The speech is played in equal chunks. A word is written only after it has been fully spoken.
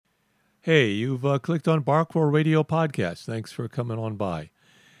Hey, you've clicked on Barcrow Radio Podcast. Thanks for coming on by.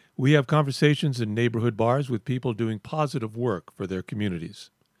 We have conversations in neighborhood bars with people doing positive work for their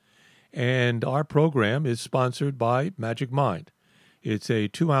communities. And our program is sponsored by Magic Mind. It's a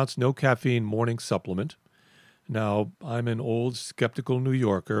 2-ounce no-caffeine morning supplement. Now, I'm an old, skeptical New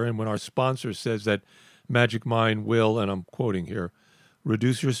Yorker, and when our sponsor says that Magic Mind will, and I'm quoting here,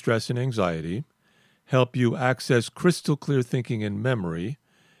 reduce your stress and anxiety, help you access crystal clear thinking and memory,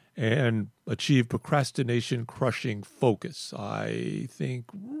 and achieve procrastination-crushing focus. I think,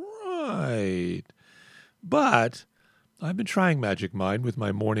 right. But I've been trying Magic Mind with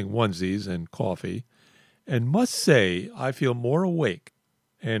my morning onesies and coffee, and must say I feel more awake.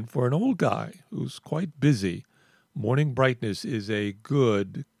 And for an old guy who's quite busy, morning brightness is a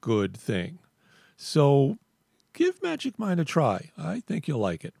good thing. So give Magic Mind a try. I think you'll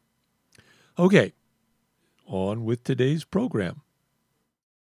like it. Okay, on with today's program.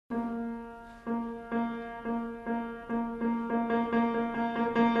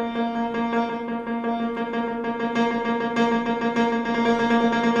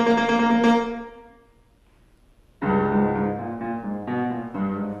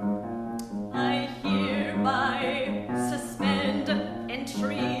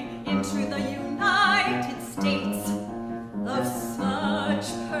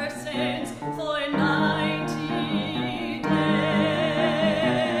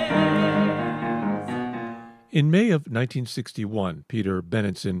 In May of 1961, Peter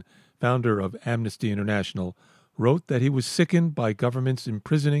Benenson, founder of Amnesty International, wrote that he was sickened by governments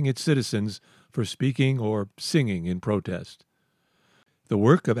imprisoning its citizens for speaking or singing in protest. The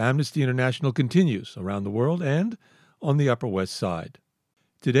work of Amnesty International continues around the world and on the Upper West Side.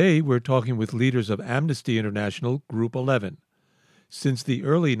 Today, we're talking with leaders of Amnesty International Group 11. Since the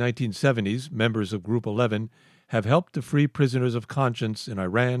early 1970s, members of Group 11 have helped to free prisoners of conscience in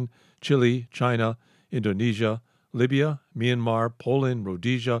Iran, Chile, China, Indonesia, Libya, Myanmar, Poland,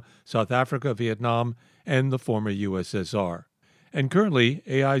 Rhodesia, South Africa, Vietnam, and the former USSR. And currently,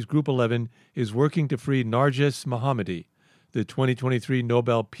 AI's Group 11 is working to free Narges Mohammadi, the 2023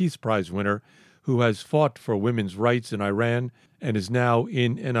 Nobel Peace Prize winner who has fought for women's rights in Iran and is now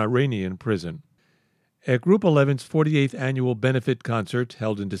in an Iranian prison. At Group 11's 48th annual benefit concert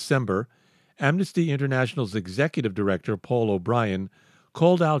held in December, Amnesty International's executive director, Paul O'Brien,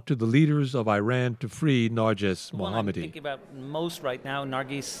 called out to the leaders of Iran to free Narges Mohammadi. One I'm thinking about most right now,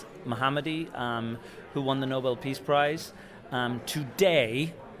 Narges Mohammadi, who won the Nobel Peace Prize.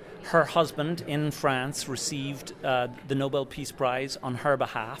 Today, her husband in France received the Nobel Peace Prize on her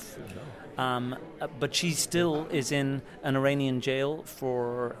behalf. But she still is in an Iranian jail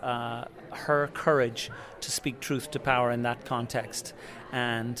for her courage to speak truth to power in that context.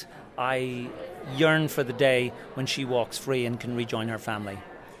 And I yearn for the day when she walks free and can rejoin her family.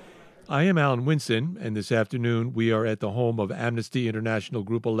 I am Alan Winson, and this afternoon we are at the home of Amnesty International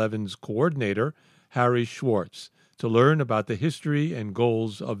Group 11's coordinator, Harry Schwartz, to learn about the history and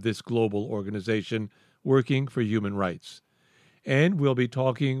goals of this global organization working for human rights. And we'll be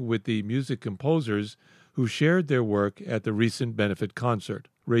talking with the music composers who shared their work at the recent benefit concert,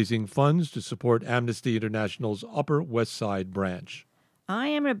 raising funds to support Amnesty International's Upper West Side branch. I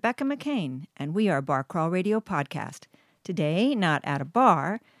am Rebecca McCain, and we are Bar Crawl Radio Podcast. Today, not at a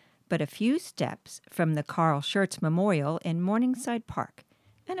bar, but a few steps from the Carl Schurz Memorial in Morningside Park,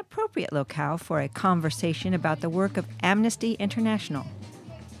 an appropriate locale for a conversation about the work of Amnesty International.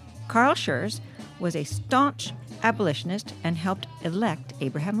 Carl Schurz was a staunch abolitionist and helped elect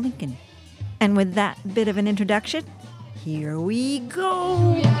Abraham Lincoln. And with that bit of an introduction, here we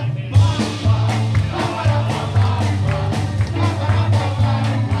go!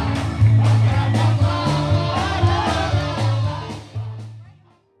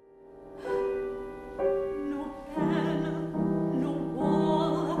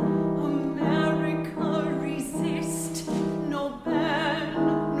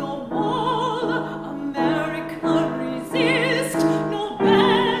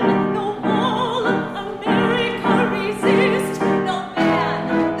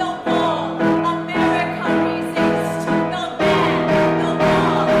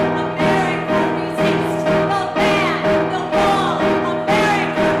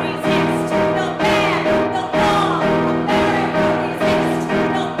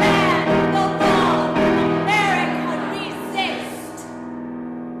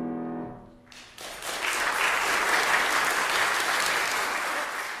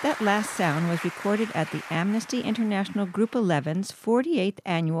 That last sound was recorded at the Amnesty International Group 11's 48th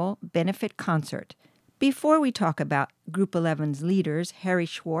annual benefit concert. Before we talk about Group 11's leaders, Harry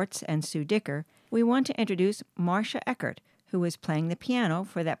Schwartz and Sue Dicker, we want to introduce Marcia Eckert, who was playing the piano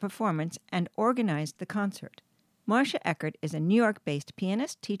for that performance and organized the concert. Marcia Eckert is a New York-based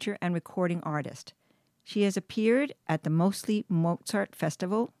pianist, teacher, and recording artist. She has appeared at the Mostly Mozart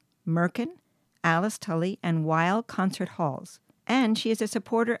Festival, Merkin, Alice Tully, and Weill concert halls. And she is a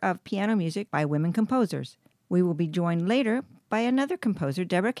supporter of piano music by women composers. We will be joined later by another composer,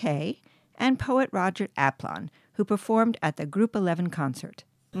 Deborah Kay, and poet Roger Aplon, who performed at the Group 11 concert.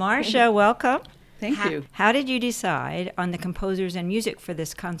 Marcia, welcome. Thank you. How did you decide on the composers and music for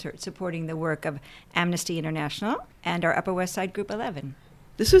this concert supporting the work of Amnesty International and our Upper West Side Group 11?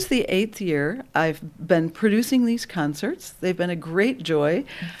 This is the 8th year I've been producing these concerts. They've been a great joy.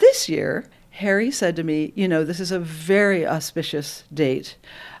 This year, Harry said to me, this is a very auspicious date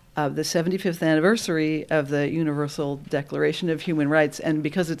of the 75th anniversary of the Universal Declaration of Human Rights, and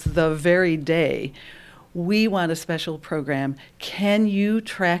because it's the very day, we want a special program. Can you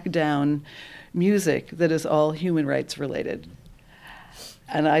track down music that is all human rights related?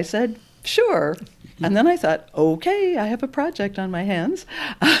 And I said, sure. And then I thought, okay, I have a project on my hands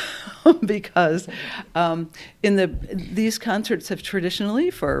because these concerts have traditionally,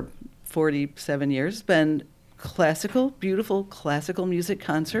 for 47 years, been beautiful classical music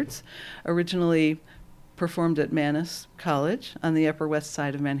concerts, originally performed at Mannes College on the Upper West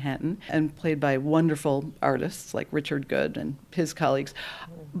Side of Manhattan and played by wonderful artists like Richard Good and his colleagues.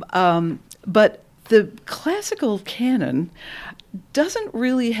 But the classical canon doesn't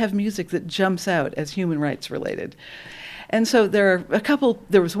really have music that jumps out as human rights related. And so there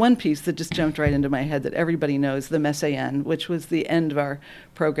was one piece that just jumped right into my head that everybody knows, the Messiaen, which was the end of our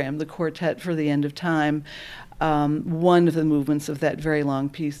program, the Quartet for the End of Time, one of the movements of that very long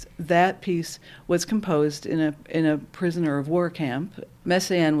piece. That piece was composed in a prisoner of war camp.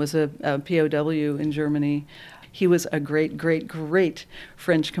 Messiaen was a POW in Germany. He was a great, great, great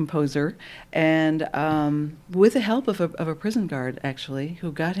French composer, and with the help of a prison guard, actually,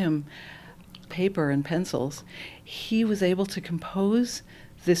 who got him paper and pencils, he was able to compose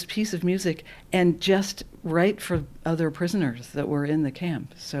this piece of music and just write for other prisoners that were in the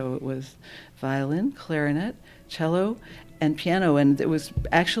camp. So it was violin, clarinet, cello, and piano, and it was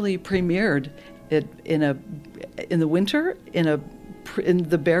actually premiered in the winter in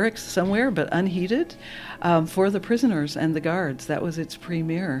the barracks somewhere, but unheated, for the prisoners and the guards. That was its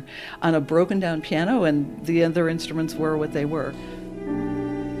premiere on a broken down piano, and the other instruments were what they were.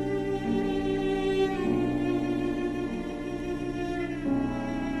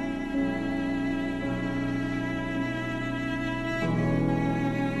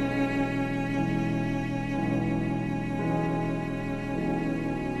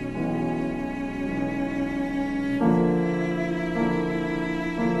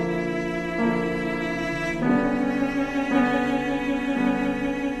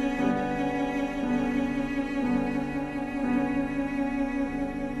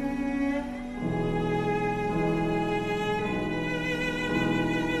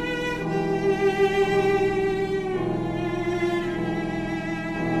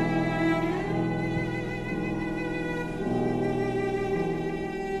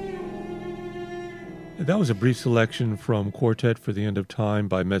 That was a brief selection from Quartet for the End of Time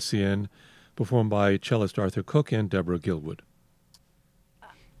by Messiaen, performed by cellist Arthur Cook and Deborah Gilwood.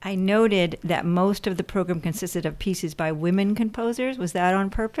 I noted that most of the program consisted of pieces by women composers. Was that on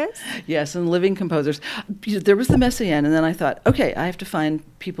purpose? Yes, and living composers. There was the Messiaen, and then I thought, okay, I have to find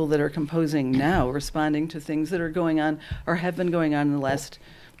people that are composing now, responding to things that are going on or have been going on in the last,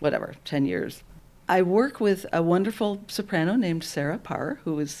 10 years. I work with a wonderful soprano named Sarah Parr,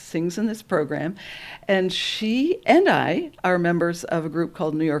 who sings in this program, and she and I are members of a group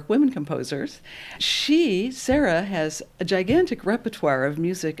called New York Women Composers. Sarah, has a gigantic repertoire of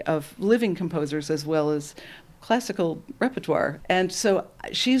music of living composers as well as classical repertoire, and so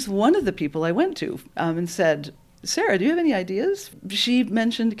she's one of the people I went to and said, Sarah, do you have any ideas? She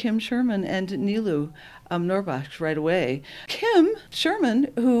mentioned Kim Sherman and Nilu Norbach right away. Kim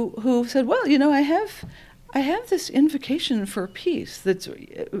Sherman, who said, well, I have this invocation for peace that's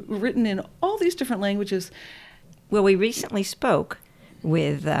written in all these different languages. Well, we recently spoke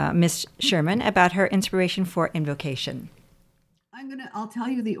with Miss Sherman about her inspiration for invocation. I'll tell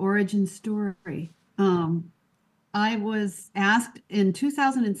you the origin story. I was asked in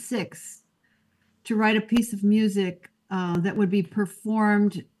 2006 to write a piece of music that would be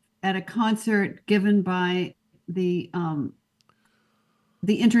performed at a concert given by the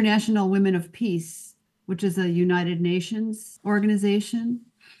International Women of Peace, which is a United Nations organization.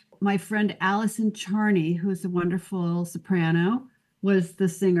 My friend Allison Charney, who's a wonderful soprano, was the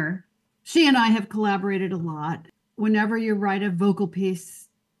singer. She and I have collaborated a lot. Whenever you write a vocal piece,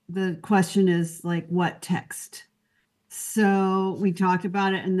 the question is like, what text? So we talked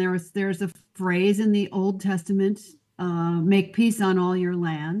about it, and there's a phrase in the Old Testament, make peace on all your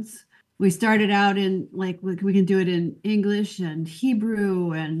lands. We started out in like we can do it in English and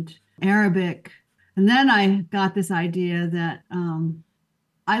Hebrew and Arabic. And then I got this idea that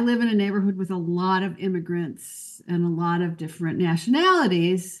I live in a neighborhood with a lot of immigrants and a lot of different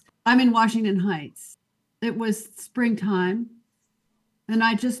nationalities. I'm in Washington Heights. It was springtime, and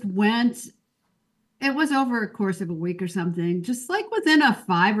I just went. It was over a course of a week or something, just like within a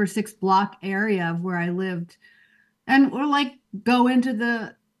 5 or 6 block area of where I lived. And we're like, go into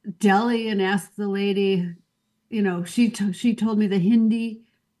the deli and ask the lady, she told me the Hindi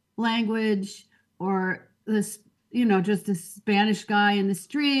language, or this, just a Spanish guy in the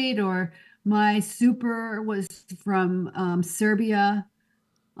street, or my super was from Serbia.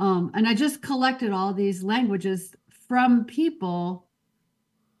 And I just collected all these languages from people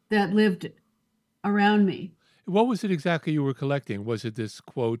that lived around me. What was it exactly you were collecting? Was it this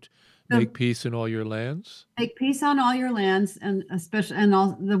quote, make peace in all your lands? Make peace on all your lands, and especially, and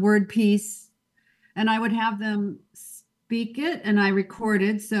all the word peace. And I would have them speak it, and I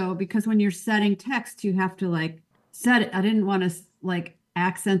recorded. So because when you're setting text, you have to like set it. I didn't want to like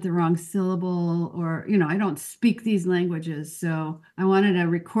accent the wrong syllable, or, I don't speak these languages. So I wanted a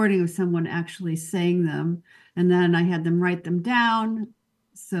recording of someone actually saying them. And then I had them write them down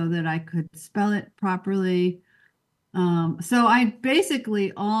so that I could spell it properly. So I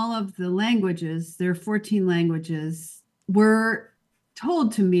basically, all of the languages, there are 14 languages, were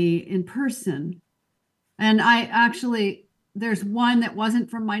told to me in person. And I actually, there's one that wasn't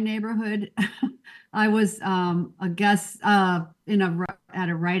from my neighborhood. I was a guest at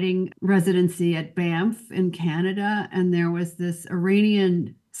a writing residency at Banff in Canada, and there was this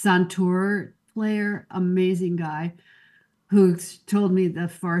Iranian santur player, amazing guy, who told me the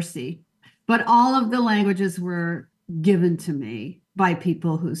Farsi. But all of the languages were given to me by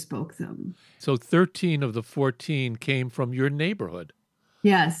people who spoke them. So 13 of the 14 came from your neighborhood.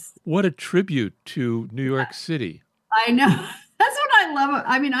 Yes. What a tribute to New York City. I know. That's what I love.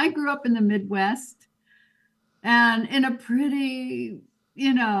 I mean, I grew up in the Midwest, and in a pretty,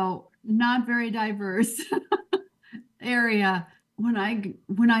 not very diverse area. When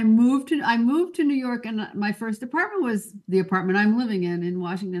I moved to New York, and my first apartment was the apartment I'm living in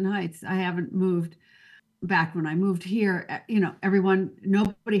Washington Heights. I haven't moved. Back when I moved here,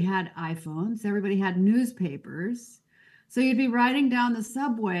 nobody had iPhones. Everybody had newspapers. So you'd be riding down the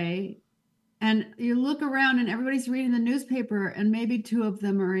subway, and you look around and everybody's reading the newspaper, and maybe 2 of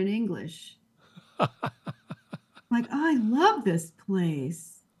them are in English. Like, oh, I love this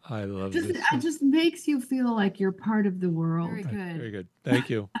place. I love this. It just makes you feel like you're part of the world. Very good. Very good. Thank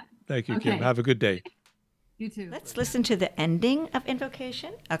you. Thank you, Okay. Kim. Have a good day. You too. Let's listen to the ending of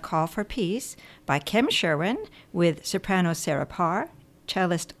Invocation, A Call for Peace, by Kim Sherwin, with soprano Sarah Parr,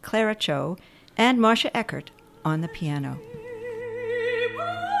 cellist Clara Cho, and Marcia Eckert on the piano.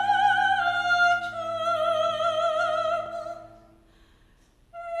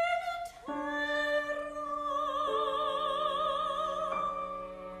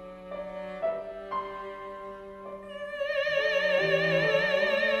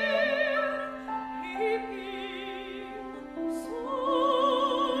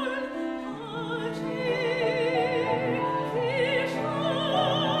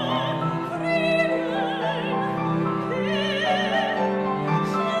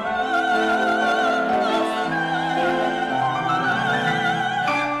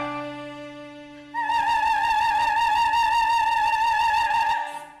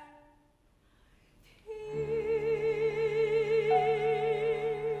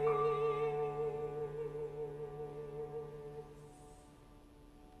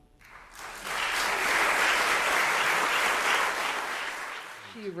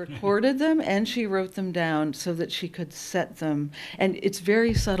 Recorded them, and she wrote them down so that she could set them. And it's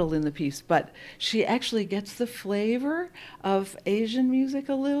very subtle in the piece, but she actually gets the flavor of Asian music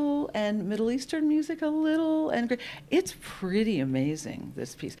a little and Middle Eastern music a little. And it's pretty amazing,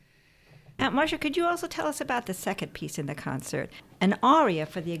 this piece. Marcia, could you also tell us about the second piece in the concert, an aria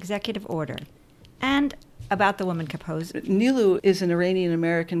for the executive order, and about the woman composer? Nilu is an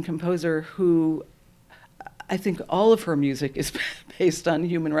Iranian-American composer who, I think all of her music is based on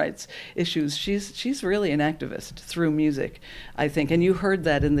human rights issues. She's really an activist through music, I think. And you heard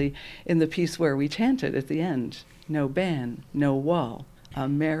that in the piece where we chanted at the end, "No ban, no wall,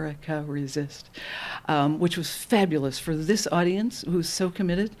 America resist," which was fabulous for this audience who's so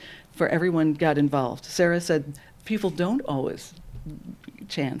committed, for everyone got involved. Sarah said people don't always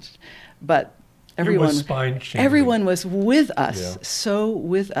chant, but Everyone was spine-chilling. Everyone was with us, Yeah. so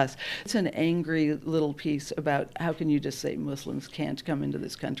with us. It's an angry little piece about how can you just say Muslims can't come into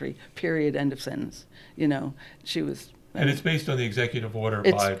this country, period, end of sentence. She was... And it's based on the executive order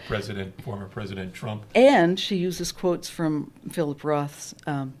by former President Trump. And she uses quotes from Philip Roth's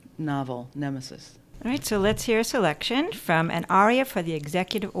novel, Nemesis. All right, so let's hear a selection from an aria for the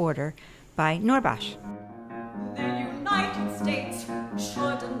executive order by Norbash. The United States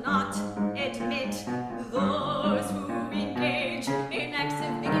should not admit those who engage in acts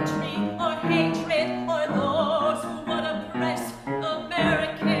of bigotry or hatred, or those who would oppress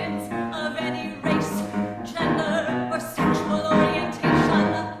Americans of any race, gender, or sexual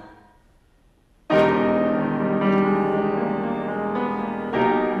orientation.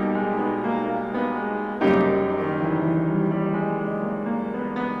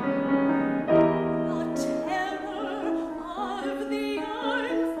 The terror of the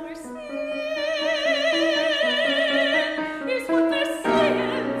unforeseen is what the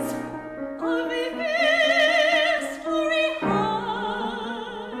science of history hides,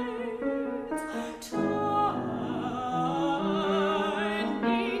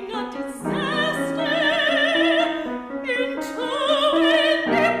 turning a disaster into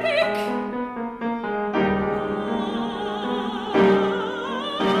an epic.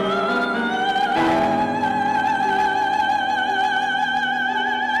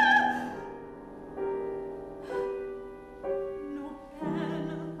 No pen,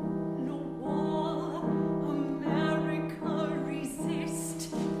 no wall, America resist.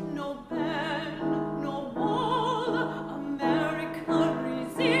 No pen, no wall, America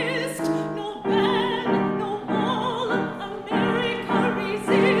resist. No pen, no wall, America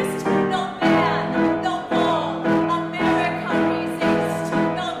resist. No pen, no wall, America resist.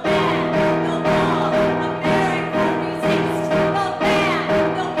 No pen, no wall, America resist. No pen,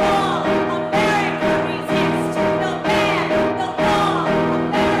 no wall, America resist. No pen, no wall,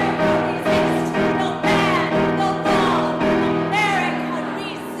 America resist. No pen, no wall, America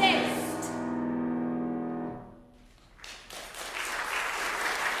resist.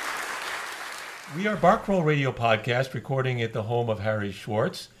 We are Barkroll Radio Podcast, recording at the home of Harry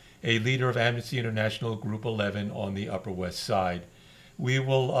Schwartz, a leader of Amnesty International Group 11 on the Upper West Side. We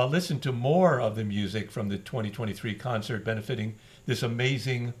will listen to more of the music from the 2023 concert benefiting this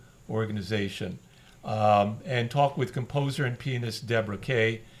amazing organization, and talk with composer and pianist Deborah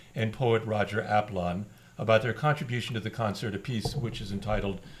Kay and poet Roger Aplon about their contribution to the concert, a piece which is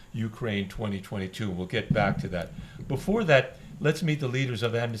entitled Ukraine 2022. We'll get back to that. Before that, let's meet the leaders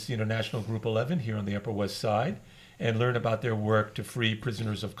of Amnesty International Group 11 here on the Upper West Side and learn about their work to free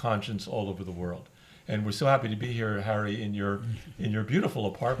prisoners of conscience all over the world. And we're so happy to be here, Harry, in your beautiful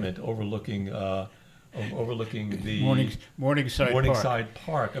apartment overlooking the Morningside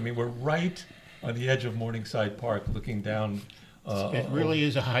Park. I mean, we're right on the edge of Morningside Park, looking down. It really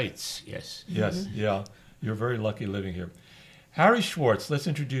is a heights, yes. Yes, yeah. You're very lucky living here. Harry Schwartz, let's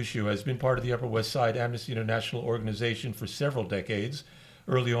introduce you, has been part of the Upper West Side Amnesty International organization for several decades.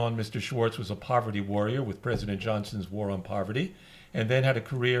 Early on, Mr. Schwartz was a poverty warrior with President Johnson's War on Poverty, and then had a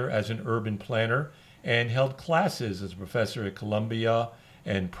career as an urban planner and held classes as a professor at Columbia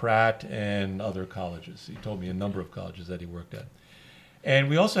and Pratt and other colleges. He told me a number of colleges that he worked at. And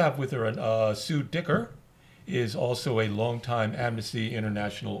we also have with her Sue Dicker, is also a longtime Amnesty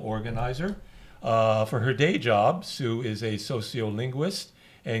International organizer. For her day job, Sue is a sociolinguist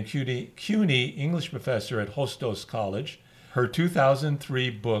and CUNY English professor at Hostos College. Her 2003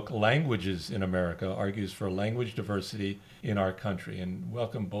 book, Languages in America, argues for language diversity in our country. And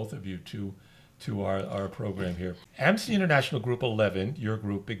welcome both of you to our program here. Amnesty International Group 11, your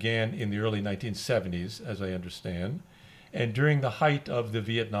group, began in the early 1970s, as I understand. And during the height of the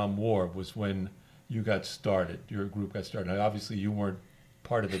Vietnam War was when you got started, your group got started. Now, obviously, you weren't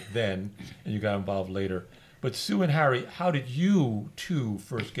part of it then, and you got involved later. But Sue and Harry, how did you two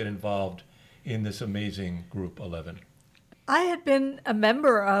first get involved in this amazing Group 11? I had been a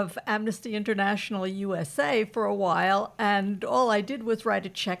member of Amnesty International USA for a while, and all I did was write a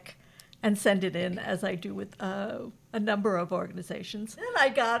check and send it in, as I do with a number of organizations. And I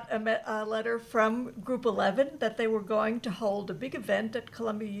got a letter from Group 11 that they were going to hold a big event at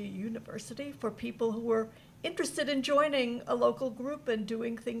Columbia University for people who were interested in joining a local group and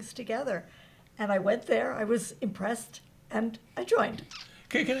doing things together. And I went there, I was impressed, and I joined.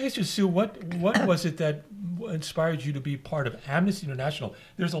 Okay, can I ask you, Sue, what was it that inspired you to be part of Amnesty International?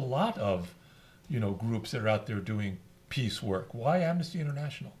 There's a lot of, groups that are out there doing peace work. Why Amnesty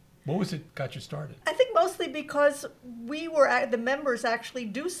International? What was it got you started? I think mostly because the members actually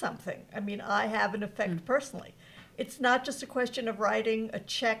do something. I mean, I have an effect personally. it's not just a question of writing a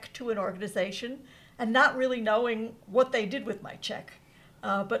check to an organization and not really knowing what they did with my check,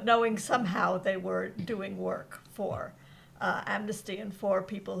 but knowing somehow they were doing work for Amnesty and for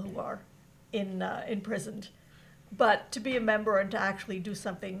people who are imprisoned. But to be a member and to actually do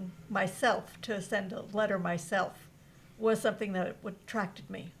something myself, to send a letter myself, was something that attracted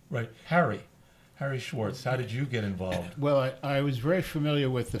me. Right. Harry Schwartz, how did you get involved? Well, I was very familiar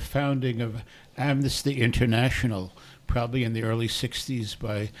with the founding of Amnesty International, probably in the early 60s,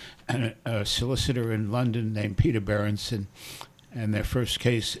 by a solicitor in London named Peter Berenson. And their first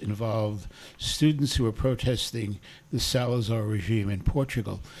case involved students who were protesting the Salazar regime in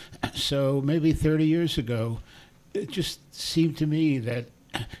Portugal. So maybe 30 years ago, it just seemed to me that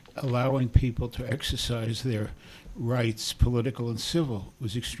allowing people to exercise their rights, political and civil,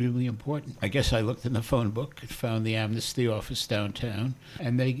 was extremely important. I guess I looked in the phone book and found the Amnesty office downtown,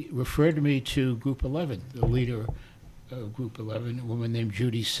 and they referred me to Group 11, the leader of Group 11, a woman named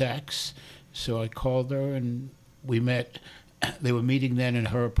Judy Sachs. So I called her and we met. They were meeting then in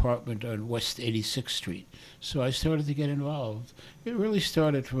her apartment on West 86th Street. So I started to get involved. It really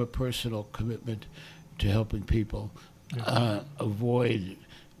started from a personal commitment to helping people avoid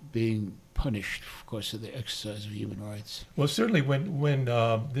being punished, of course, of the exercise of human rights. Well, certainly when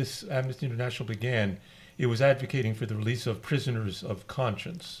this Amnesty International began, it was advocating for the release of prisoners of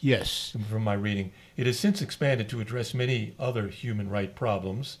conscience. Yes. From my reading. It has since expanded to address many other human right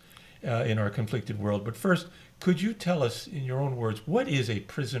problems in our conflicted world. But first, could you tell us, in your own words, what is a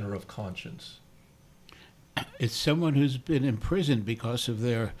prisoner of conscience? It's someone who's been imprisoned because of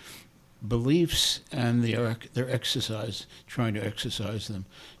their beliefs and their exercise, trying to exercise them.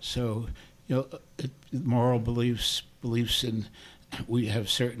 So, moral beliefs in, we have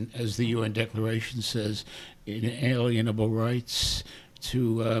certain, as the UN Declaration says, inalienable rights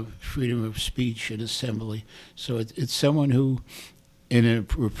to freedom of speech and assembly. So it's someone who, in a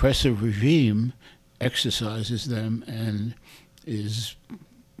repressive regime, exercises them and is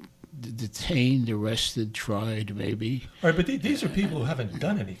detained, arrested, tried, maybe. All right, but these are people who haven't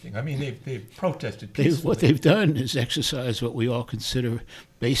done anything. I mean, they've protested peacefully. What they've done is exercise what we all consider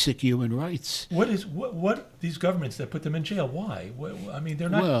basic human rights. What these governments that put them in jail? Why? I mean, they're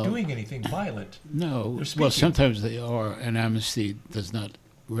not doing anything violent. No. Well, sometimes they are, and Amnesty does not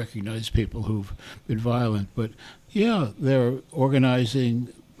recognize people who've been violent. But yeah, they're organizing,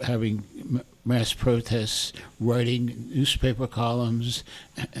 having mass protests, writing newspaper columns.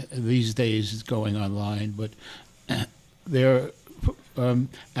 These days it's going online, but they're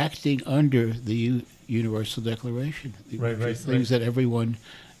acting under the Universal Declaration. Things that everyone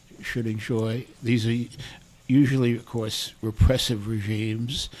should enjoy. These are usually, of course, repressive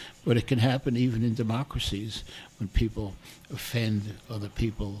regimes, but it can happen even in democracies when people offend other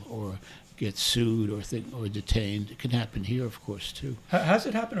people or get sued or detained. It can happen here, of course, too. Has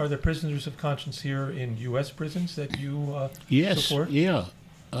it happened? Are there prisoners of conscience here in U.S. prisons that you support? Yes,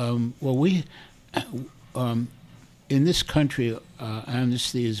 well, we, in this country,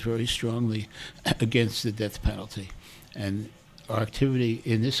 Amnesty is very strongly against the death penalty. And our activity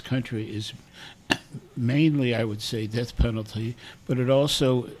in this country is mainly, I would say, death penalty, but it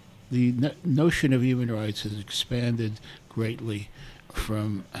also, the notion of human rights has expanded greatly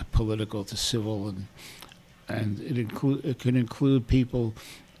from political to civil, and it can include people,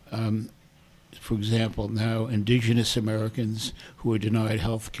 for example, now indigenous Americans who are denied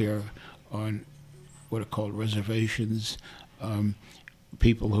health care on what are called reservations,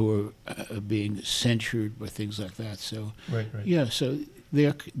 people who are being censured or things like that. So, yeah, so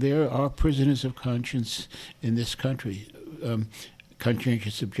there are prisoners of conscience in this country,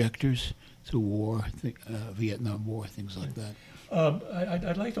 conscientious objectors to war, Vietnam War, things like that.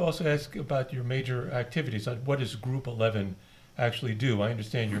 I'd like to also ask about your major activities. What does Group 11 actually do? I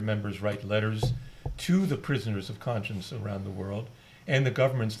understand your members write letters to the prisoners of conscience around the world and the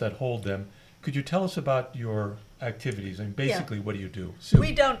governments that hold them. Could you tell us about your activities? I mean, basically, what do you do?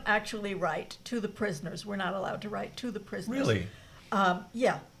 We don't actually write to the prisoners. We're not allowed to write to the prisoners. Really?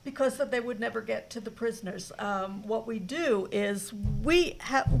 Yeah, because they would never get to the prisoners. What we do is we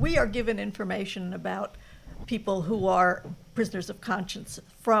are given information about people who are prisoners of conscience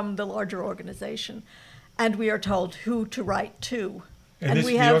from the larger organization, and we are told who to write to. And this,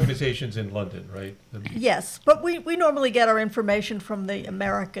 the organization's in London, right? Yes, but we normally get our information from the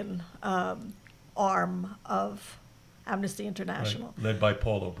American arm of Amnesty International. Right. Led by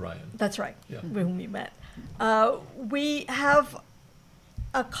Paul O'Brien. That's right, whom we met. We have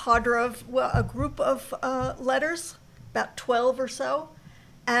a group of letters, about 12 or so,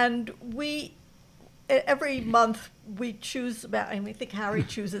 and every month we choose I think Harry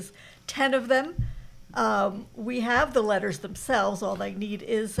chooses 10 of them We have the letters themselves. All they need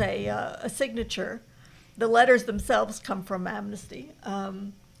is a signature. The letters themselves come from Amnesty.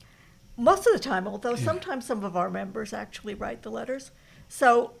 Most of the time, although sometimes some of our members actually write the letters.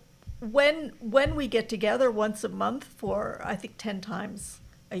 So when we get together once a month for, I think, 10 times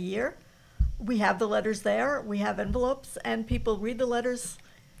a year, we have the letters there. We have envelopes, and people read the letters,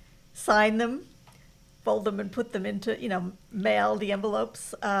 sign them, fold them, and put them into, mail the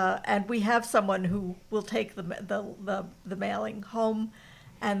envelopes. And we have someone who will take the mailing home,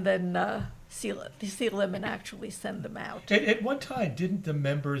 and then seal them and actually send them out. At one time, didn't the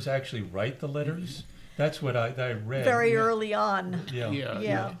members actually write the letters? That's what I read. Very early on.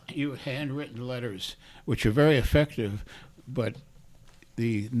 Yeah. You handwritten letters, which are very effective, but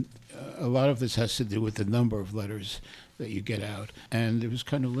a lot of this has to do with the number of letters that you get out, and it was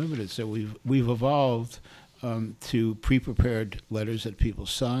kind of limited. So we've evolved to pre-prepared letters that people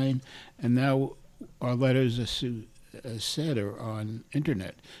sign, and now our letters, as said, are on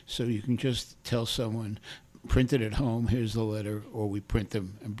internet. So you can just tell someone, print it at home, here's the letter, or we print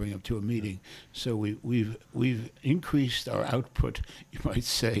them and bring them to a meeting. So we've increased our output, you might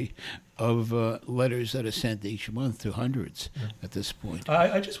say, of letters that are sent each month to hundreds at this point.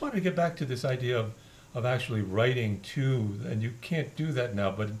 I just wanted to get back to this idea of actually writing to, and you can't do that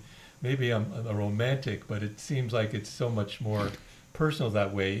now, but maybe I'm a romantic, but it seems like it's so much more personal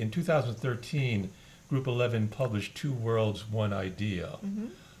that way. In 2013, Group 11 published Two Worlds, One Idea,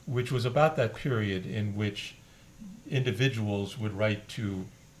 which was about that period in which individuals would write to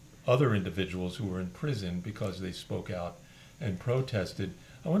other individuals who were in prison because they spoke out and protested.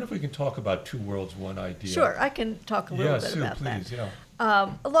 I wonder if we can talk about Two Worlds, One Idea. Sure, I can talk a little bit Sue, about please, that.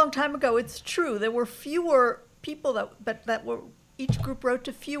 Yeah. A long time ago, it's true, there were fewer people that were, each group wrote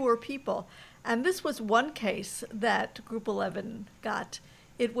to fewer people. And this was one case that Group 11 got.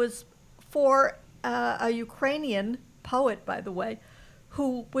 It was for a Ukrainian poet, by the way,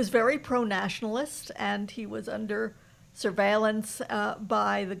 who was very pro-nationalist, and he was under surveillance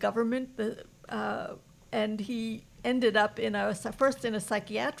by the government, and he ended up first in a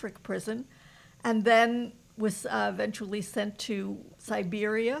psychiatric prison, and then was eventually sent to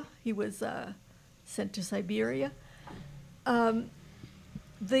Siberia. He was sent to Siberia.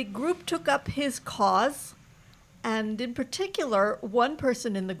 The group took up his cause, and in particular, one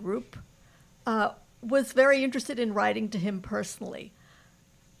person in the group was very interested in writing to him personally.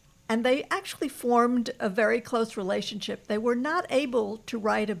 And they actually formed a very close relationship. They were not able to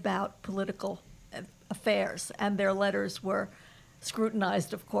write about political affairs, and their letters were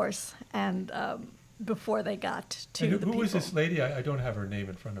scrutinized, of course, and before they got to the people. Who was this lady? I don't have her name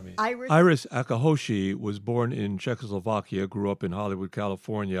in front of me. Iris Akahoshi was born in Czechoslovakia, grew up in Hollywood,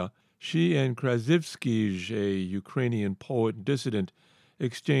 California. She and Krasivskij, a Ukrainian poet and dissident,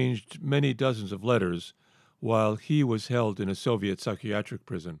 exchanged many dozens of letters while he was held in a Soviet psychiatric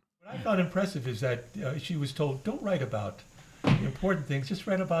prison. What I found impressive is that she was told, don't write about important things, just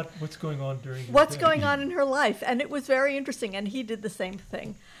write about what's going on during your what's day. going on in her life. And it was very interesting, and he did the same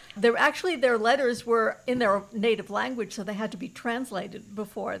thing. Their letters were in their native language, so they had to be translated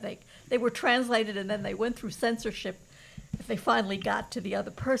before they were translated, and then they went through censorship if they finally got to the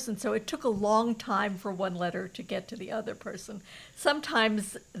other person. So it took a long time for one letter to get to the other person.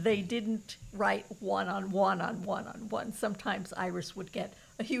 Sometimes they didn't write one-on-one. Sometimes Iris would get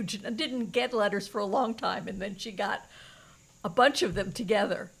didn't get letters for a long time, and then she got a bunch of them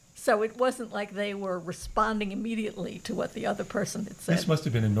together. So it wasn't like they were responding immediately to what the other person had said. This must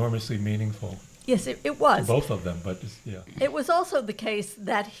have been enormously meaningful. Yes, it was. To both of them, but yeah. It was also the case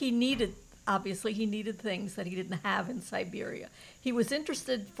that he needed things that he didn't have in Siberia. He was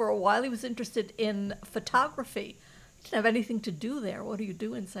interested, for a while, in photography. He didn't have anything to do there. What do you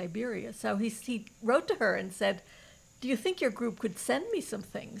do in Siberia? So he wrote to her and said, do you think your group could send me some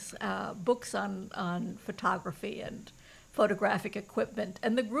things, books on photography and photographic equipment?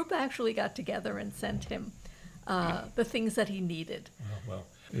 And the group actually got together and sent him the things that he needed. Well,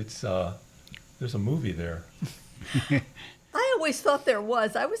 it's there's a movie there. I always thought there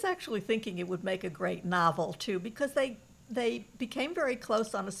was. I was actually thinking it would make a great novel, too, because they became very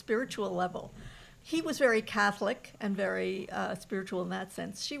close on a spiritual level. He was very Catholic and very spiritual in that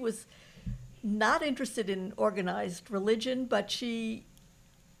sense. She was not interested in organized religion, but she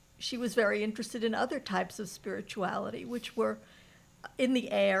was very interested in other types of spirituality, which were in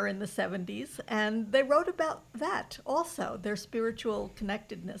the air in the 70s. And they wrote about that also, their spiritual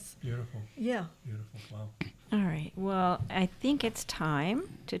connectedness. Beautiful. Yeah. Beautiful. Wow. All right. Well, I think it's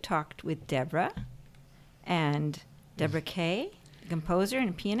time to talk with Deborah Kay, composer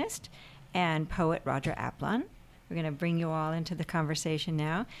and pianist, and poet Roger Aplon. We're going to bring you all into the conversation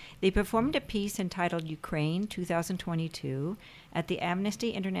now. They performed a piece entitled Ukraine 2022 at the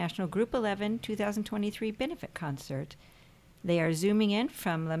Amnesty International Group 11 2023 benefit concert. They are zooming in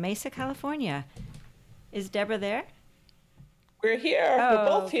from La Mesa, California. Is Deborah there? We're here. We're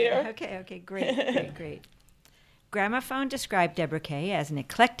both okay. here. Okay, great. Gramophone described Deborah Kay as an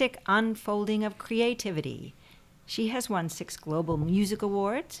eclectic unfolding of creativity. She has won 6 Global Music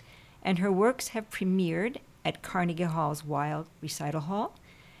Awards, and her works have premiered at Carnegie Hall's Wild Recital Hall.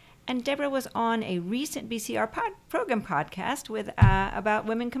 And Deborah was on a recent BCR program podcast with about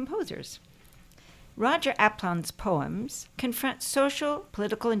women composers. Roger Aplon's poems confront social,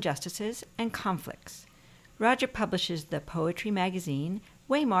 political injustices and conflicts. Roger publishes the poetry magazine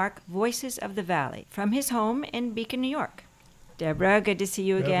Waymark Voices of the Valley from his home in Beacon, New York. Deborah, good to see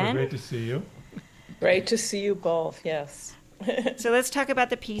you again. Great to see you. Great to see you both, yes. So let's talk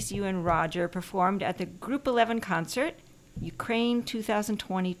about the piece you and Roger performed at the Group 11 concert, Ukraine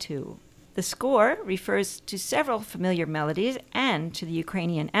 2022. The score refers to several familiar melodies and to the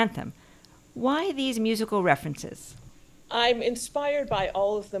Ukrainian anthem. Why these musical references? I'm inspired by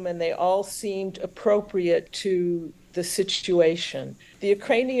all of them, and they all seemed appropriate to the situation. The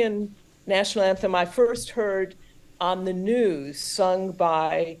Ukrainian national anthem I first heard on the news, sung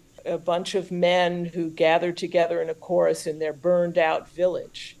by a bunch of men who gathered together in a chorus in their burned out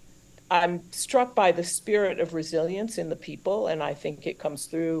village. I'm struck by the spirit of resilience in the people, and I think it comes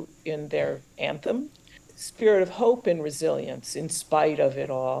through in their anthem. Spirit of hope and resilience in spite of it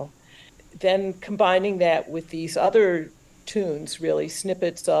all. Then combining that with these other tunes, really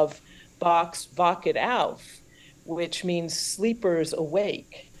snippets of Bach's Wach it auf, which means sleepers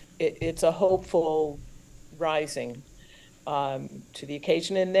awake. It's a hopeful rising to the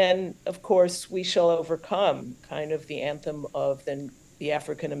occasion. And then, of course, We Shall Overcome, kind of the anthem of the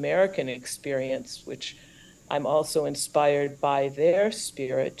African American experience, which I'm also inspired by their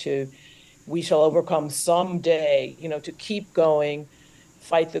spirit to, we shall overcome someday, to keep going,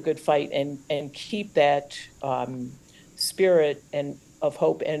 fight the good fight, and keep that spirit and of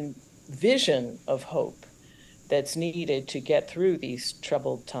hope and vision of hope that's needed to get through these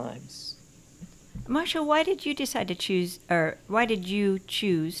troubled times. Marsha, why did you decide to choose, or why did you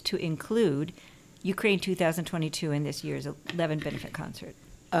choose to include Ukraine 2022 in this year's 11 benefit concert?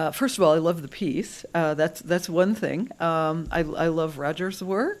 First of all, I love the piece. That's one thing. I love Roger's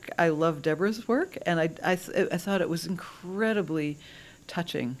work. I love Deborah's work, and I thought it was incredibly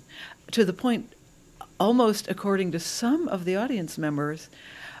touching, to the point, almost according to some of the audience members,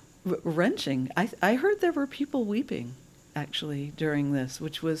 wrenching. I heard there were people weeping, actually, during this,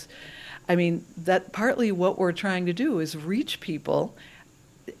 which was, that partly what we're trying to do is reach people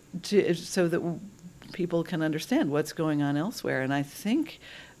so that people can understand what's going on elsewhere. And I think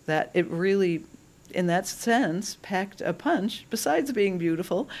that it really, in that sense, packed a punch, besides being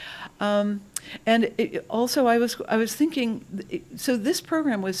beautiful. And also, I was thinking, so this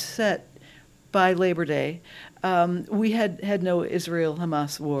program was set by Labor Day. We had no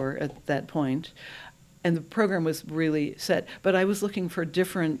Israel-Hamas war at that point, and the program was really set. But I was looking for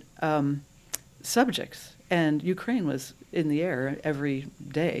different subjects, and Ukraine was in the air every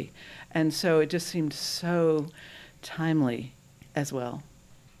day. And so it just seemed so timely as well.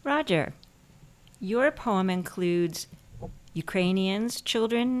 Roger, your poem includes Ukrainians,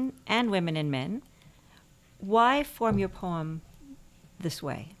 children, and women and men. Why form your poem this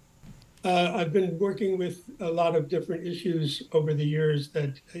way? I've been working with a lot of different issues over the years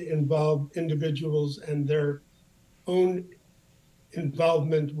that involve individuals and their own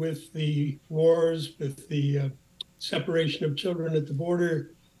involvement with the wars, with the separation of children at the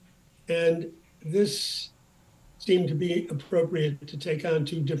border. And this seemed to be appropriate to take on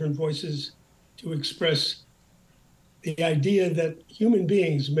 2 different voices to express the idea that human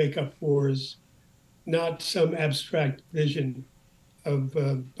beings make up wars, not some abstract vision of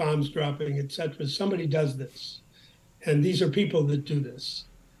bombs dropping, etc. Somebody does this, and these are people that do this.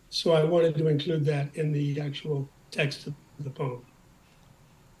 So I wanted to include that in the actual text of the poem.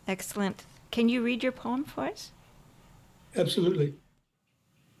 Excellent. Can you read your poem for us? Absolutely.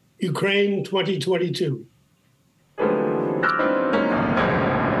 Ukraine 2022.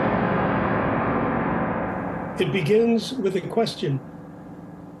 It begins with a question.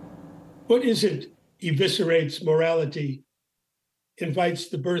 What is it eviscerates morality, invites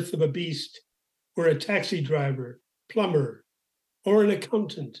the birth of a beast, where a taxi driver, plumber, or an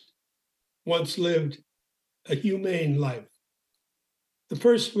accountant once lived a humane life? The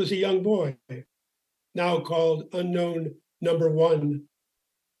first was a young boy, now called Unknown Number 1.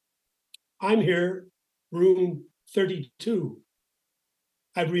 I'm here, room 32.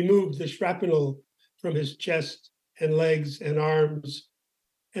 I've removed the shrapnel from his chest and legs and arms.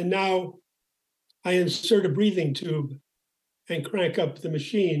 And now I insert a breathing tube and crank up the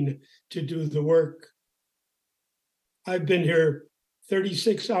machine to do the work. I've been here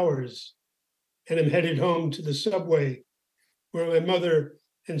 36 hours and am headed home to the subway where my mother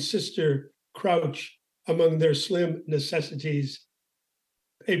and sister crouch among their slim necessities: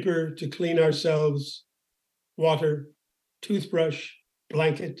 paper to clean ourselves, water, toothbrush,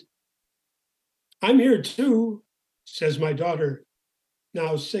 blanket. I'm here too, says my daughter,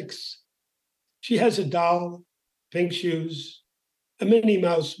 now 6. She has a doll, pink shoes, a Minnie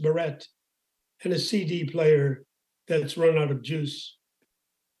Mouse barrette, and a CD player that's run out of juice.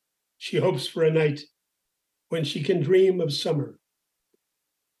 She hopes for a night when she can dream of summer.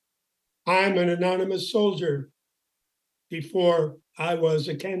 I'm an anonymous soldier before I was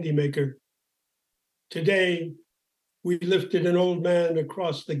a candy maker. Today, we lifted an old man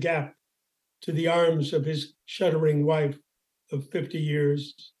across the gap to the arms of his shuddering wife of 50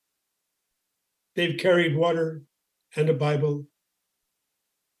 years. They've carried water and a Bible.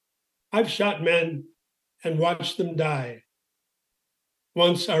 I've shot men and watched them die.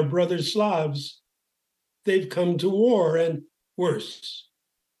 Once our brothers Slavs, they've come to war and worse.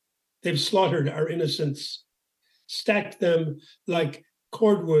 They've slaughtered our innocents, stacked them like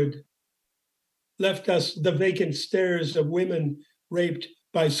cordwood, left us the vacant stares of women raped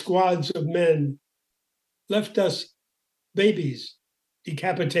by squads of men, left us babies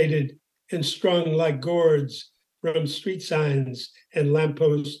decapitated and strung like gourds from street signs and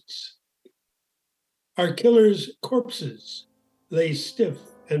lampposts. Our killers' corpses lay stiff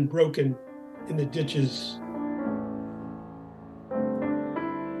and broken in the ditches.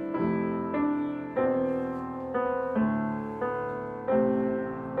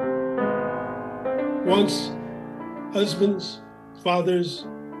 Once, husbands, fathers,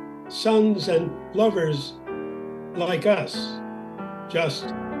 sons, and lovers like us, just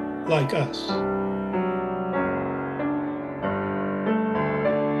like us.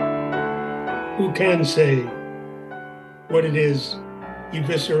 Who can say what it is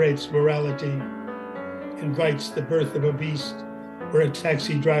eviscerates morality, invites the birth of a beast where a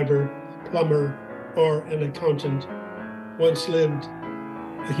taxi driver, plumber, or an accountant once lived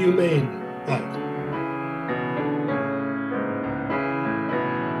a humane life?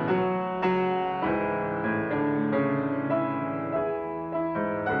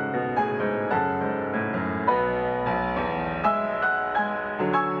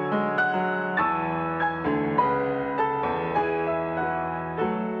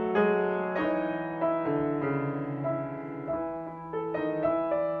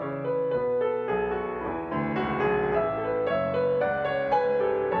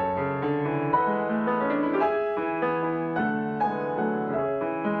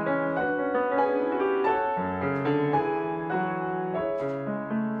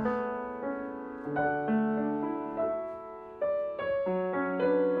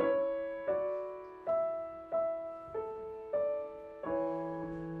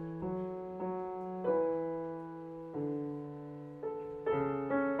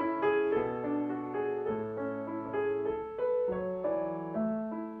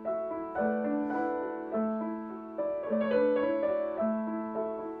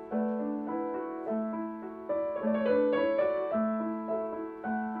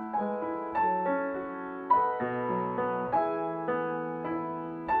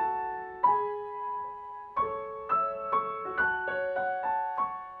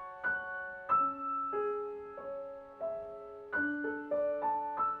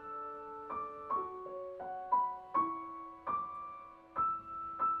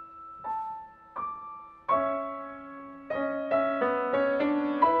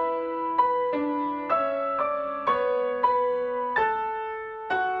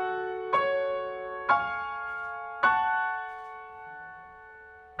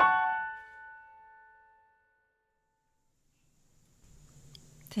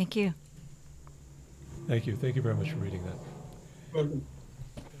 Thank you. Thank you. Thank you very much for reading that. Welcome.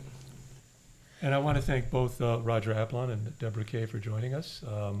 And I want to thank both Roger Aplon and Deborah Kay for joining us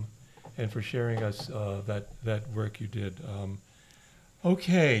and for sharing us that work you did.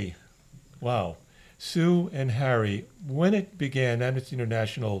 Okay. Wow. Sue and Harry, when it began, Amnesty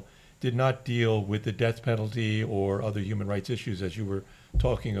International did not deal with the death penalty or other human rights issues, as you were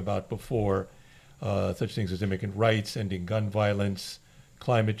talking about before, such things as immigrant rights, ending gun violence,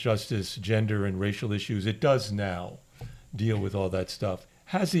 climate justice, gender and racial issues. It does now deal with all that stuff.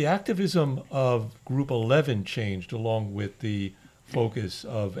 Has the activism of Group 11 changed along with the focus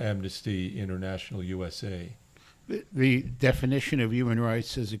of Amnesty International USA? the definition of human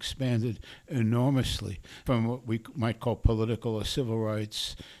rights has expanded enormously from what we might call political or civil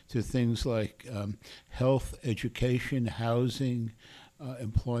rights to things like health, education, housing,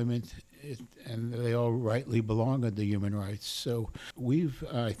 employment, and they all rightly belong under human rights. So we've,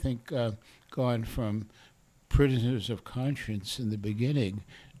 I think, gone from prisoners of conscience in the beginning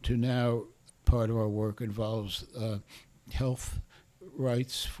to now part of our work involves health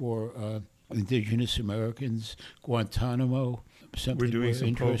rights for indigenous Americans, Guantanamo. We're doing some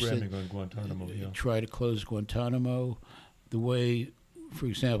interested programming on Guantanamo. Yeah. Try to close Guantanamo, the way, for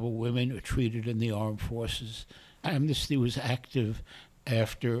example, women are treated in the armed forces. Amnesty was active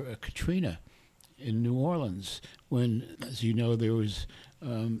after Katrina in New Orleans, when, as you know, there was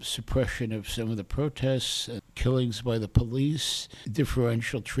suppression of some of the protests, killings by the police,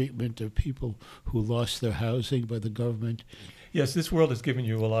 differential treatment of people who lost their housing by the government. Yes, this world has given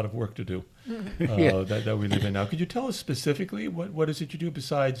you a lot of work to do that we live in now. Could you tell us specifically what is it you do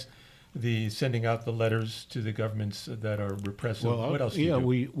besides the sending out the letters to the governments that are repressive? Well, what else do you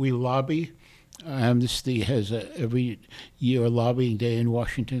do? we lobby. Amnesty has every year a lobbying day in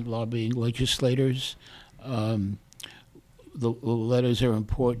Washington, lobbying legislators. The letters are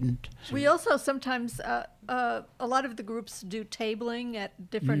important. We also sometimes, a lot of the groups do tabling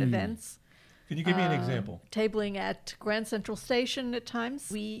at different events. Can you give me an example? Tabling at Grand Central Station at times.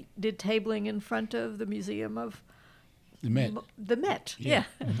 We did tabling in front of the Museum of The Met. The Met, yeah.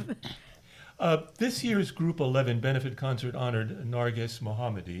 This year's Group 11 benefit concert honored Narges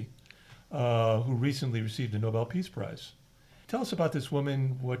Mohammadi, who recently received a Nobel Peace Prize. Tell us about this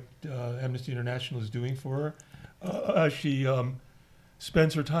woman, what Amnesty International is doing for her. She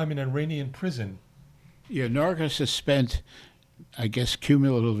spends her time in an Iranian prison. Yeah, Narges has spent, I guess,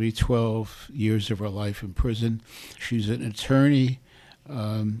 cumulatively 12 years of her life in prison. She's an attorney,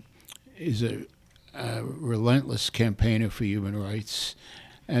 is a relentless campaigner for human rights.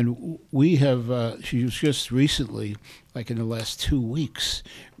 And we have, she was just recently, like in the last 2 weeks,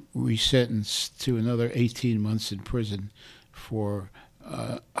 resentenced to another 18 months in prison for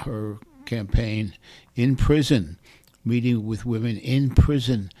her campaign in prison, meeting with women in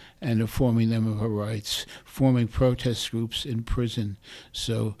prison and informing them of her rights, forming protest groups in prison.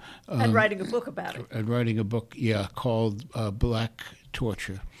 So and writing a book about it. And writing a book, called Black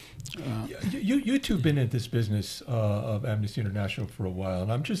Torture. You two have been in this business of Amnesty International for a while,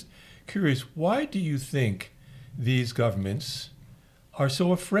 and I'm just curious, why do you think these governments are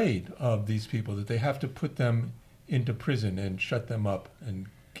so afraid of these people that they have to put them into prison and shut them up and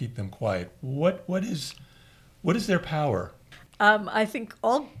keep them quiet? What is their power? I think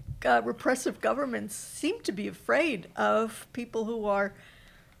all repressive governments seem to be afraid of people who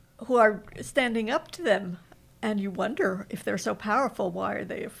are standing up to them. And you wonder, if they're so powerful, why are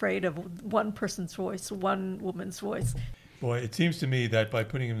they afraid of one person's voice, one woman's voice? Boy, it seems to me that by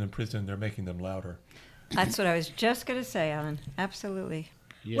putting them in prison, they're making them louder. That's what I was just going to say, Ellen. Absolutely.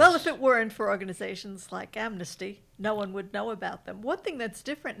 Yes. Well, if it weren't for organizations like Amnesty, no one would know about them. One thing that's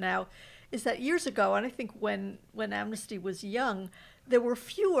different now is that years ago, and I think when Amnesty was young, there were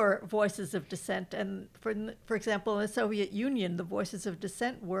fewer voices of dissent. And for example, in the Soviet Union, the voices of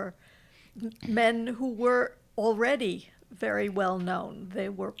dissent were men who were already very well known. They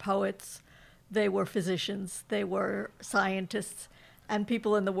were poets, they were physicians, they were scientists, and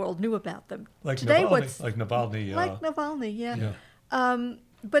people in the world knew about them. Like today, Navalny. Like Navalny, yeah.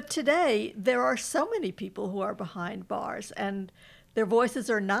 But today, there are so many people who are behind bars, and their voices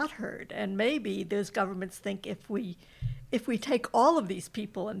are not heard. And maybe those governments think if we take all of these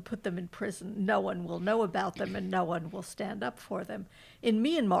people and put them in prison, no one will know about them and no one will stand up for them. In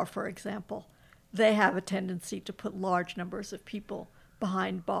Myanmar, for example, they have a tendency to put large numbers of people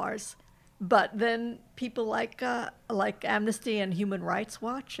behind bars. But then people like Amnesty and Human Rights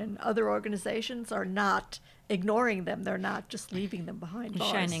Watch and other organizations are not ignoring them. They're not just leaving them behind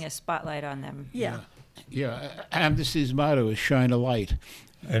bars. Shining a spotlight on them. Yeah. Amnesty's motto is shine a light.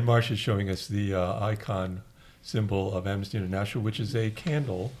 And Marcia's showing us the icon symbol of Amnesty International, which is a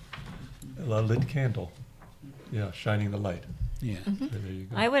candle, a lit candle. Yeah, shining the light. Yeah. Mm-hmm. So there you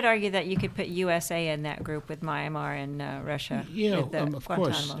go. I would argue that you could put USA in that group with Myanmar and Russia. Yeah, with the of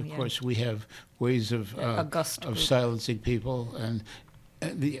course, we have ways of silencing people, and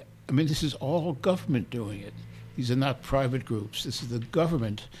this is all government doing it. These are not private groups. This is the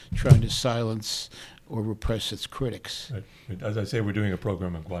government trying to silence or repress its critics. Right. As I say, we're doing a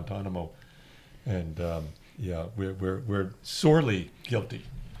program in Guantanamo, and we're sorely guilty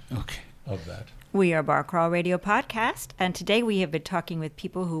of that. We are Bar Crawl Radio Podcast, and today we have been talking with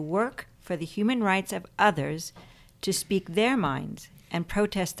people who work for the human rights of others to speak their minds and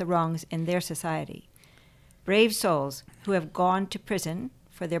protest the wrongs in their society. brave souls who have gone to prison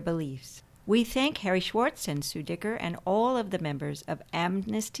for their beliefs. We thank Harry Schwartz and Sue Dicker and all of the members of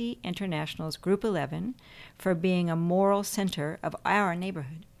Amnesty International's Group 11 for being a moral center of our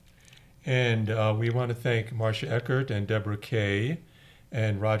neighborhood. And we want to thank Marcia Eckert and Deborah Kay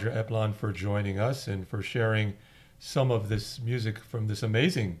and Roger Eplon for joining us and for sharing some of this music from this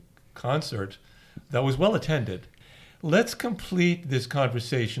amazing concert that was well attended. Let's complete this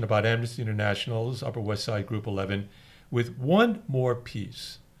conversation about Amnesty International's Upper West Side Group 11 with one more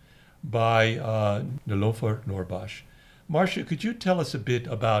piece by Nilofer Norbash. Marcia, could you tell us a bit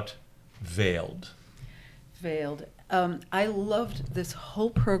about Veiled? Veiled. I loved this whole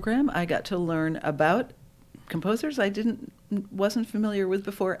program. I got to learn about composers I wasn't familiar with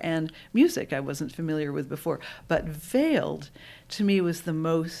before, and music I wasn't familiar with before. But Veiled, to me, was the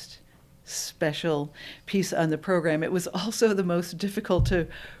most special piece on the program. It was also the most difficult to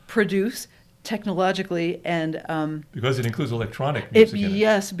produce technologically, and because it includes electronic music in it.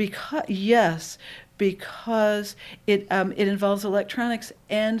 Because it involves electronics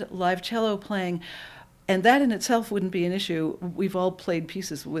and live cello playing, and that in itself wouldn't be an issue. We've all played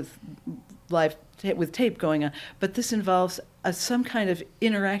pieces with with tape going on, but this involves some kind of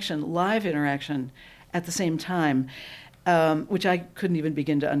interaction, live interaction, at the same time, which I couldn't even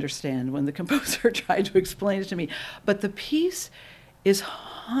begin to understand when the composer tried to explain it to me. But the piece is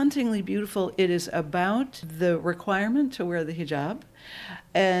hauntingly beautiful. It is about the requirement to wear the hijab,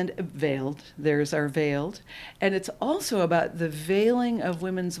 and veiled. There's our veiled. And it's also about the veiling of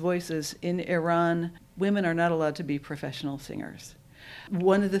women's voices. In Iran, women are not allowed to be professional singers.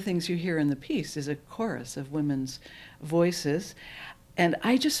 One of the things you hear in the piece is a chorus of women's voices. And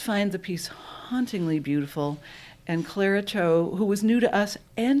I just find the piece hauntingly beautiful. And Clara Cho, who was new to us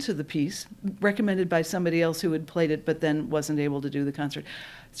and to the piece, recommended by somebody else who had played it but then wasn't able to do the concert,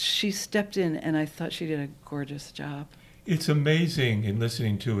 she stepped in, and I thought she did a gorgeous job. It's amazing in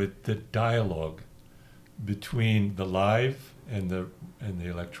listening to it, the dialogue between the live and the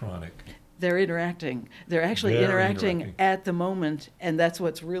electronic. They're interacting. They're actually interacting at the moment, and that's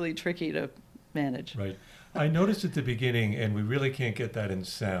what's really tricky to manage. Right. I noticed at the beginning, and we really can't get that in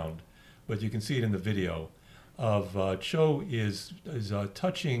sound, but you can see it in the video, of Cho is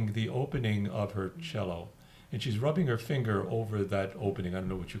touching the opening of her cello, and she's rubbing her finger over that opening. I don't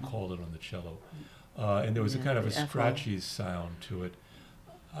know what you call it on the cello. And there was a kind of a scratchy sound to it.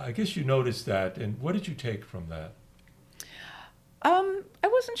 I guess you noticed that, and what did you take from that? I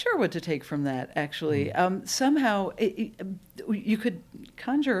wasn't sure what to take from that, actually. Somehow, you could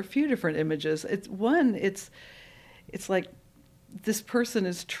conjure a few different images. It's like this person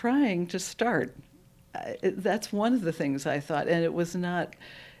is trying to start. That's one of the things I thought, and it was not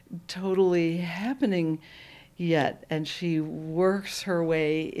totally happening yet, and she works her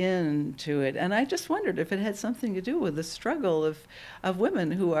way into it. And I just wondered if it had something to do with the struggle of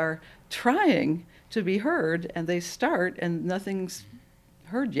women who are trying to be heard, and they start and nothing's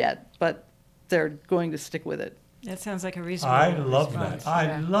heard yet, but they're going to stick with it. That sounds like a reasonable response.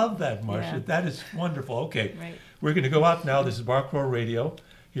 I love that, Marcia. Yeah. That is wonderful. Okay, Right. We're going to go out now. This is Bar Crawl Radio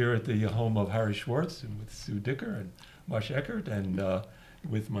here at the home of Harry Schwartz, and with Sue Dicker and Marcia Eckert, and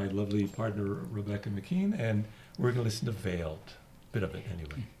with my lovely partner Rebecca McKean, and we're going to listen to Veiled, a bit of it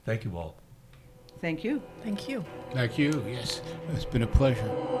anyway. Thank you all. Thank you. Thank you. Thank you. Yes, it's been a pleasure.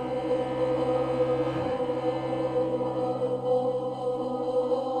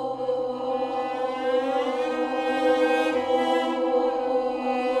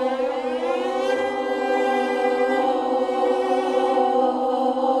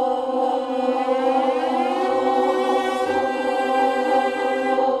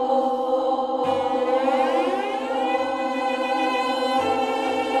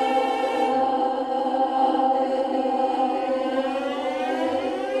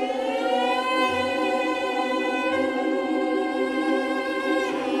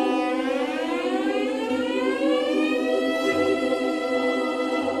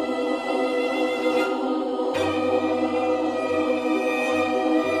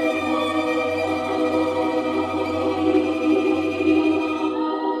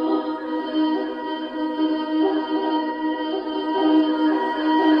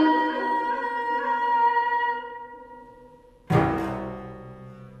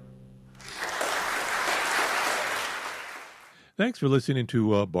 Thanks for listening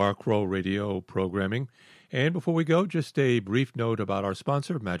to Bar Crawl Radio programming. And before we go, just a brief note about our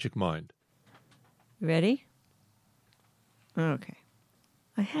sponsor, Magic Mind. Ready? Okay.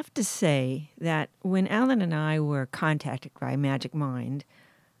 I have to say that when Alan and I were contacted by Magic Mind,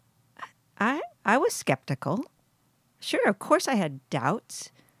 I was skeptical. Sure, of course I had doubts.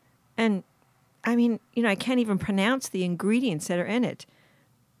 And I mean, I can't even pronounce the ingredients that are in it.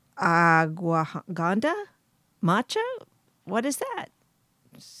 Ashwagandha? Matcha? What is that?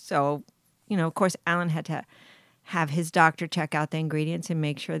 So, of course, Alan had to have his doctor check out the ingredients and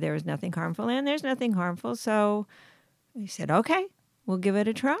make sure there was nothing harmful. And there's nothing harmful. So he said, okay, we'll give it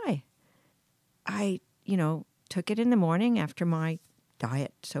a try. I, took it in the morning after my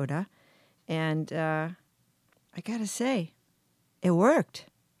diet soda. And I got to say, it worked.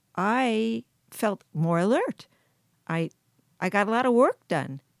 I felt more alert. I got a lot of work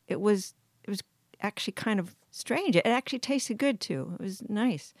done. It was actually kind of strange. It actually tasted good too. It was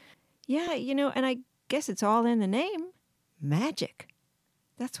nice. Yeah, and I guess it's all in the name. Magic.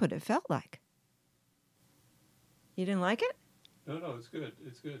 That's what it felt like. You didn't like it? No, it's good.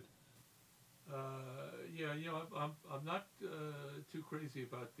 It's good. Yeah, I'm not too crazy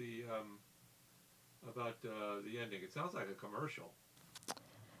about the ending. It sounds like a commercial.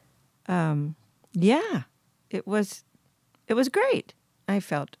 Yeah, it was great. I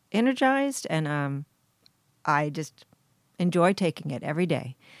felt energized, and I just enjoy taking it every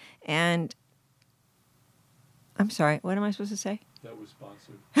day. And I'm sorry, what am I supposed to say? That was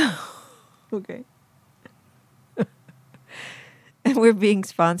sponsored. Okay. And we're being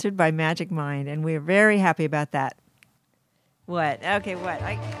sponsored by Magic Mind, and we're very happy about that. What? Okay, what?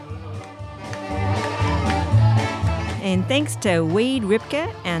 And thanks to Wade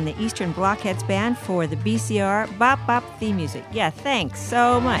Ripke and the Eastern Blockheads Band for the BCR Bop Bop theme music. Yeah, thanks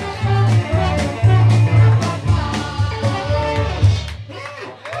so much.